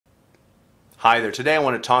Hi there, today I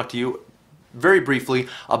want to talk to you very briefly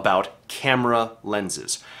about camera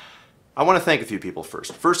lenses. I want to thank a few people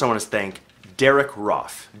first. First I want to thank Derek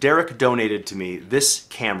Roth. Derek donated to me this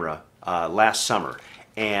camera last summer,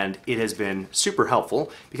 and it has been super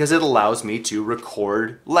helpful because it allows me to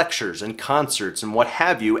record lectures and concerts and what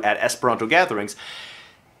have you at Esperanto gatherings.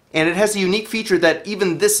 And it has a unique feature that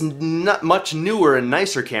even this much newer and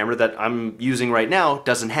nicer camera that I'm using right now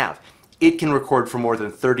doesn't have. It can record for more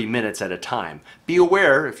than 30 minutes at a time. Be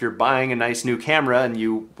aware, if you're buying a nice new camera and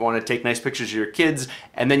you want to take nice pictures of your kids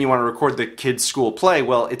and then you want to record the kids' school play,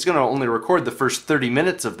 well, it's going to only record the first 30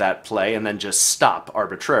 minutes of that play and then just stop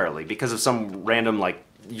arbitrarily because of some random, like,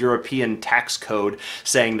 European tax code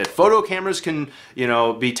saying that photo cameras can,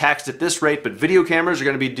 be taxed at this rate, but video cameras are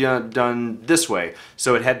going to be done this way.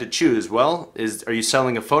 So it had to choose, well, are you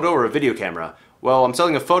selling a photo or a video camera? Well, I'm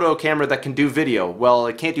selling a photo camera that can do video. Well,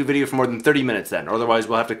 it can't do video for more than 30 minutes then, or otherwise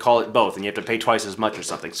we'll have to call it both and you have to pay twice as much or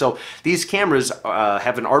something. So these cameras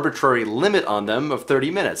have an arbitrary limit on them of 30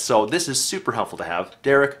 minutes. So this is super helpful to have.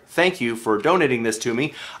 Derek, thank you for donating this to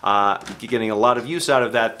me. Getting a lot of use out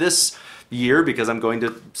of that this year because I'm going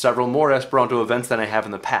to several more Esperanto events than I have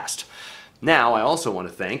in the past. Now, I also want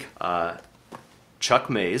to thank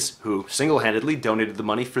Chuck Mays, who single-handedly donated the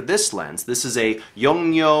money for this lens. This is a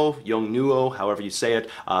Yongnuo, however you say it,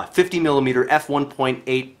 50mm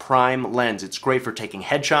f1.8 prime lens. It's great for taking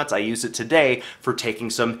headshots. I use it today for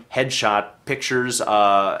taking some headshot pictures,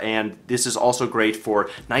 and this is also great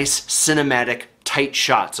for nice cinematic tight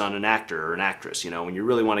shots on an actor or an actress, when you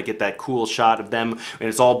really want to get that cool shot of them and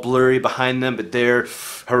it's all blurry behind them, but they're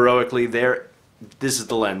heroically there. This is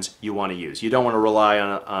the lens you want to use. You don't want to rely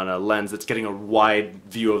on a lens that's getting a wide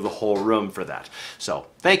view of the whole room for that. So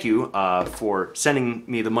thank you for sending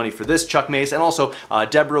me the money for this, Chuck Mays, and also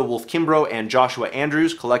Debra, Wolfe-Kimbro, and Joshua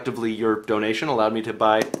Andrews. Collectively, your donation allowed me to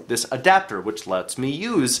buy this adapter, which lets me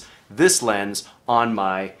use this lens on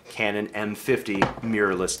my Canon M50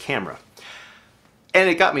 mirrorless camera. And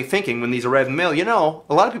it got me thinking when these arrived in the mail,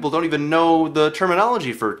 a lot of people don't even know the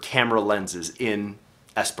terminology for camera lenses in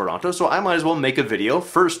Esperanto, so I might as well make a video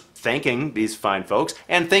first thanking these fine folks,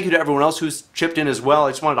 and thank you to everyone else who's chipped in as well.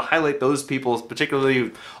 I just wanted to highlight those people, particularly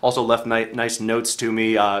who also left nice notes to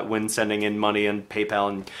me when sending in money and PayPal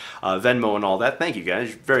and Venmo and all that. Thank you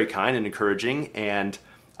guys, very kind and encouraging, and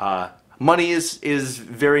money is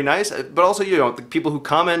very nice, but also, the people who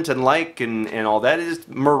comment and like and all that,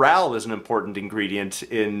 morale is an important ingredient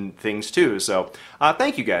in things too. So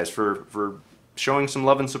thank you guys for showing some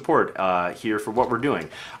love and support here for what we're doing.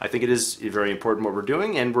 I think it is very important what we're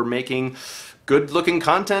doing, and we're making good-looking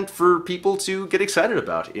content for people to get excited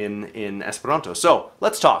about in Esperanto. So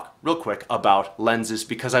let's talk real quick about lenses,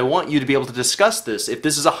 because I want you to be able to discuss this. If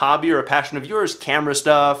this is a hobby or a passion of yours, camera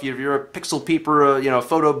stuff, if you're a pixel peeper, a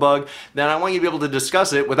photo bug, then I want you to be able to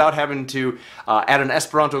discuss it without having to, at an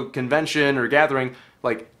Esperanto convention or gathering,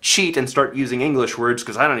 cheat and start using English words,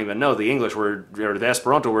 because I don't even know the English word or the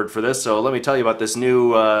Esperanto word for this, so let me tell you about this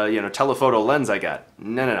new telephoto lens I got.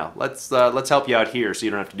 No. Let's help you out here so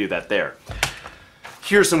you don't have to do that there.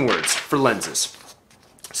 Here's some words for lenses.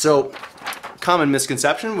 So, common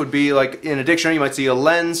misconception would be, in a dictionary you might see a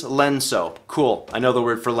lens, lenso. Cool, I know the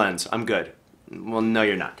word for lens, I'm good. Well, no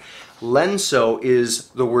you're not. Lenso is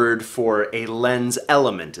the word for a lens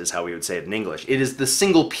element, is how we would say it in English. It is the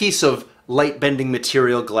single piece of light-bending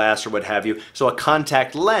material, glass, or what have you. So a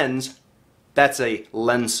contact lens, that's a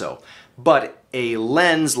lenso. But a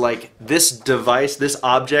lens like this device, this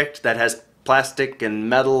object that has plastic and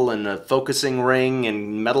metal and a focusing ring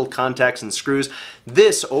and metal contacts and screws,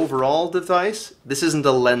 this overall device, this isn't a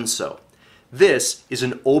lenso. This is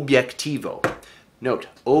an objektivo. Note,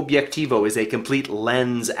 objektivo is a complete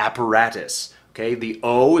lens apparatus. Okay, the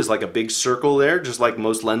O is like a big circle there, just like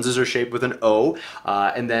most lenses are shaped with an O.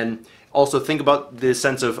 And then also think about the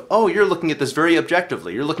sense of, oh, you're looking at this very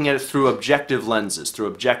objectively. You're looking at it through objective lenses, through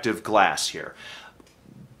objective glass here.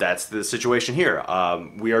 That's the situation here.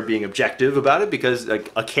 We are being objective about it because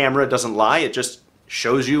a camera doesn't lie. It just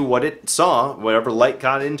shows you what it saw. Whatever light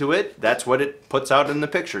got into it, that's what it puts out in the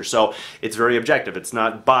picture. So it's very objective. It's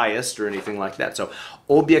not biased or anything like that. So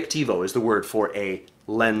objektivo is the word for a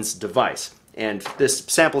lens device. And this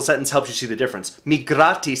sample sentence helps you see the difference. Mi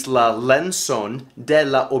gratis la lenson de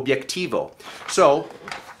la objektivo. So,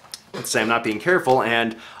 let's say I'm not being careful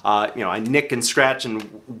and I nick and scratch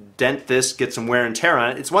and dent this, get some wear and tear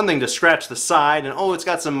on it. It's one thing to scratch the side and oh, it's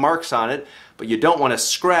got some marks on it, but you don't want to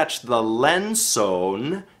scratch the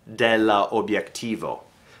lenson de la objektivo.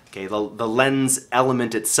 Okay, the lens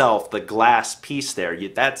element itself, the glass piece there,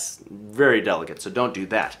 that's very delicate, so don't do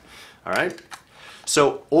that. All right?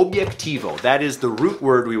 So objektivo, that is the root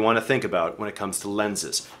word we want to think about when it comes to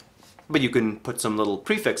lenses. But you can put some little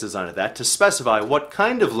prefixes onto that to specify what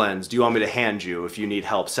kind of lens do you want me to hand you if you need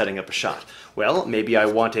help setting up a shot. Well, maybe I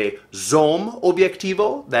want a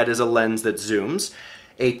zomobjektivo, that is a lens that zooms.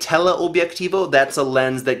 A teleobjektivo, that's a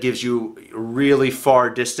lens that gives you really far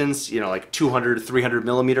distance, you know, like 200, 300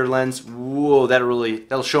 millimeter lens. Whoa,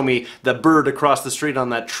 that'll show me the bird across the street on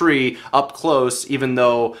that tree up close, even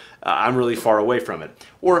though I'm really far away from it.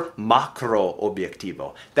 Or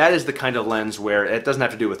makroobjektivo. That is the kind of lens where it doesn't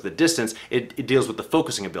have to do with the distance, it deals with the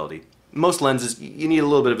focusing ability. Most lenses, you need a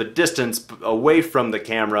little bit of a distance away from the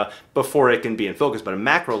camera before it can be in focus, but a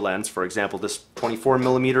macro lens, for example, this 24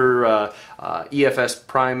 millimeter EFS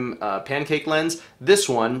prime pancake lens, this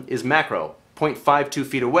one is macro. 0.52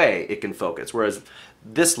 feet away it can focus, whereas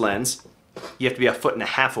this lens, you have to be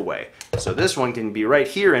 1.5 feet away. So this one can be right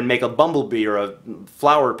here and make a bumblebee or a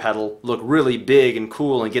flower petal look really big and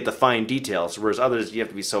cool and get the fine details, whereas others you have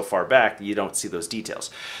to be so far back that you don't see those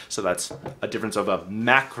details. So that's a difference of a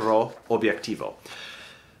makroobjektivo.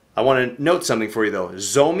 I want to note something for you though.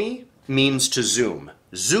 Zomi means to zoom.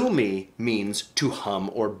 Zumi means to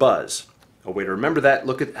hum or buzz. A way to remember that,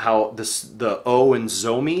 look at how the O in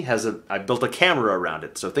zomi I built a camera around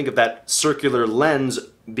it. So think of that circular lens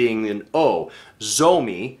being an O.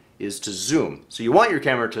 Zomi is to zoom. So you want your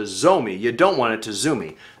camera to zomi, you don't want it to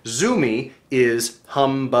zoomy. Zoomy is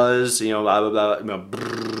hum, buzz, you know, blah, blah, blah,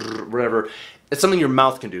 brrr, whatever. It's something your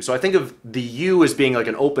mouth can do. So I think of the U as being like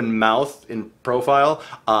an open mouth in profile.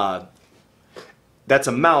 That's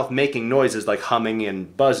a mouth making noises like humming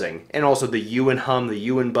and buzzing. And also the U in hum, the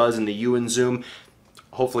U in buzz, and the U in zoom.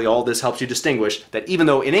 Hopefully all this helps you distinguish that even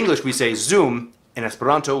though in English we say zoom, in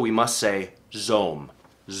Esperanto we must say zom.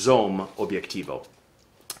 Zomobjektivo.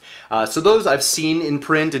 So those I've seen in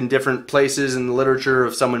print in different places in the literature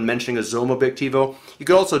of someone mentioning a zomobjektivo. You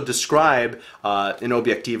could also describe an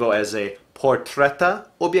objektivo as a portreta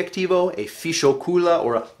objektivo, a fiŝokula,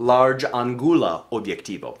 or a larĝangula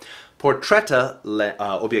objektivo. Portreta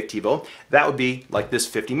objektivo, that would be like this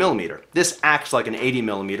 50 millimeter. This acts like an 80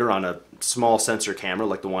 millimeter on a small sensor camera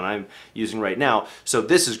like the one I'm using right now. So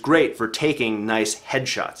this is great for taking nice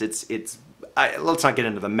headshots. Let's not get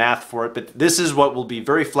into the math for it, but this is what will be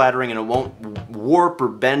very flattering and it won't warp or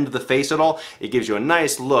bend the face at all. It gives you a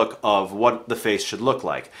nice look of what the face should look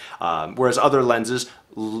like. Whereas other lenses,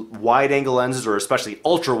 wide-angle lenses, or especially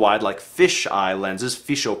ultra-wide like fisheye lenses,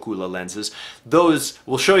 fiŝokula lenses, those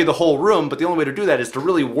will show you the whole room, but the only way to do that is to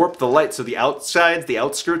really warp the light so the outsides, the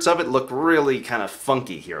outskirts of it look really kind of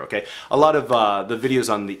funky here, okay? A lot of the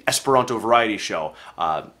videos on the Esperanto variety show,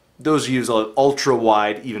 those use an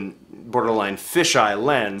ultra-wide, even borderline fisheye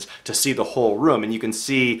lens to see the whole room, and you can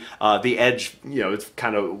see the edge, you know, it's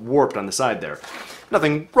kind of warped on the side there.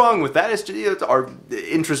 Nothing wrong with that, it's just, our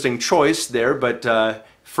interesting choice there, but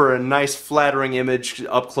for a nice flattering image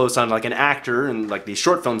up close on like an actor and like these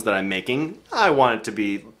short films that I'm making, I want it to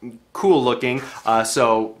be cool looking,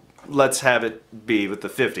 so let's have it be with the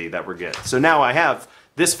 50 that we're getting. So now I have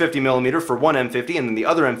this 50 millimeter for one M50, and then the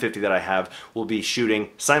other M50 that I have will be shooting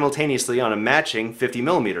simultaneously on a matching 50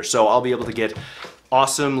 millimeter. So I'll be able to get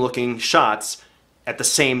awesome looking shots at the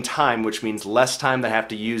same time, which means less time that I have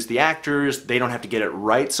to use the actors. They don't have to get it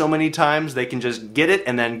right so many times. They can just get it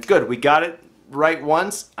and then good, we got it right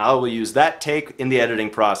once. I will use that take in the editing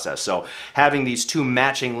process. So having these two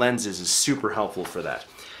matching lenses is super helpful for that.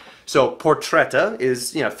 So portreta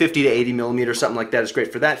is, you know, 50 to 80 millimeter, something like that is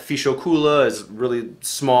great for that. Fiŝokula is really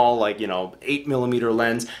small, like, you know, 8 millimeter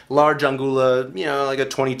lens. Larĝangula, you know, like a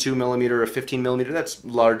 22 millimeter or 15 millimeter, that's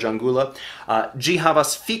larĝangula. Ĝi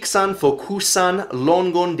havas fiksan fokusan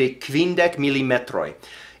longon de 50 milimetroj.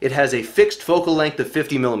 It has a fixed focal length of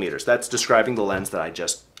 50 millimeters. That's describing the lens that I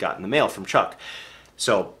just got in the mail from Chuck.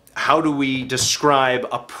 So how do we describe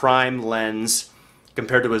a prime lens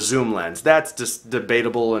compared to a zoom lens? That's just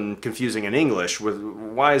debatable and confusing in English.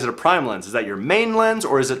 Why is it a prime lens? Is that your main lens,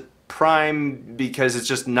 or is it prime because it's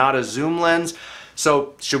just not a zoom lens?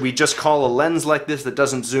 So should we just call a lens like this that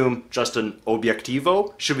doesn't zoom just an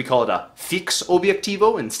objektivo? Should we call it a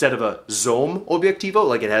fiŝobjektivo instead of a zomobjektivo?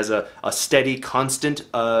 Like it has a steady, constant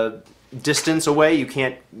distance away. You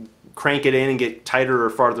can't crank it in and get tighter or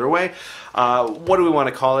farther away. What do we want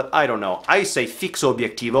to call it? I don't know. I say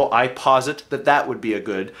fiŝobjektivo. I posit that that would be a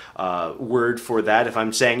good word for that. If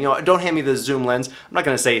I'm saying, you know, don't hand me the zoom lens, I'm not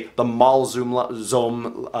going to say the mal zoom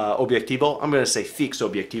objektivo. I'm going to say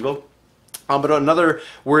fiŝobjektivo. But another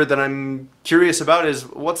word that I'm curious about is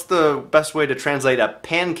what's the best way to translate a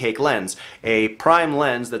pancake lens? A prime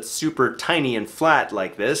lens that's super tiny and flat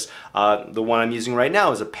like this. The one I'm using right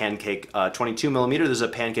now is a pancake 22 millimeter. This is a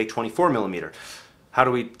pancake 24 millimeter. How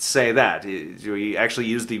do we say that? Do we actually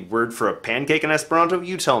use the word for a pancake in Esperanto?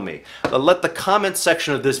 You tell me. Let the comments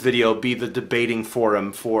section of this video be the debating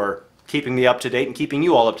forum for keeping me up to date and keeping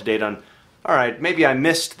you all up to date on, alright, maybe I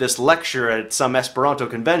missed this lecture at some Esperanto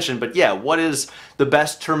convention, but yeah, what is the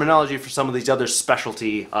best terminology for some of these other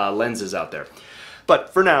specialty lenses out there?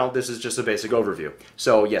 But for now, this is just a basic overview.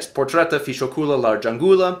 So yes, portreta, fiŝokula,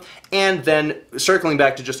 larĝangula, and then circling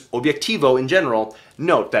back to just objektivo in general,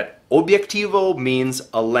 note that objektivo means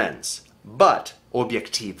a lens, but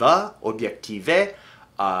objektiva, objektive,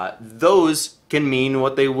 those can mean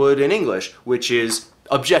what they would in English, which is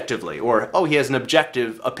objectively, or, oh, he has an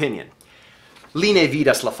objective opinion. Li ne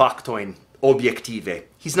vidas la faktojn objektive.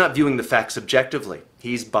 He's not viewing the facts objectively.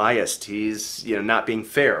 He's biased. He's, not being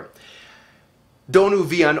fair. Donu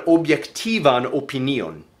vian objektivan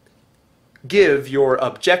opinion. Give your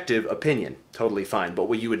objective opinion. Totally fine. But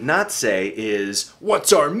what you would not say is,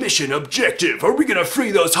 what's our mission objective? Are we going to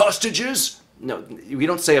free those hostages? No, we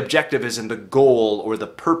don't say objective as in the goal or the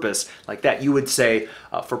purpose like that. You would say,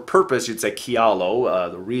 for purpose, you'd say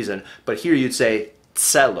celo, the reason. But here you'd say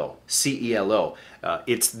celo, C-E-L-O.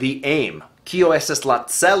 It's the aim. Kio estas la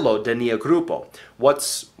celo de nia grupo?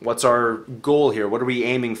 What's our goal here? What are we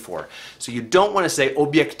aiming for? So you don't want to say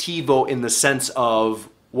objektivo in the sense of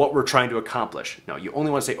what we're trying to accomplish. No, you only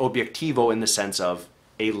want to say objektivo in the sense of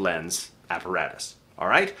a lens apparatus. All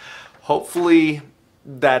right? Hopefully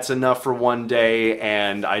that's enough for one day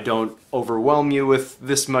and I don't overwhelm you with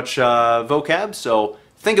this much vocab. So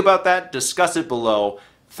think about that, discuss it below.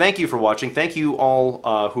 Thank you for watching. Thank you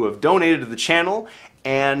all who have donated to the channel,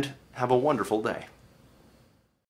 and have a wonderful day.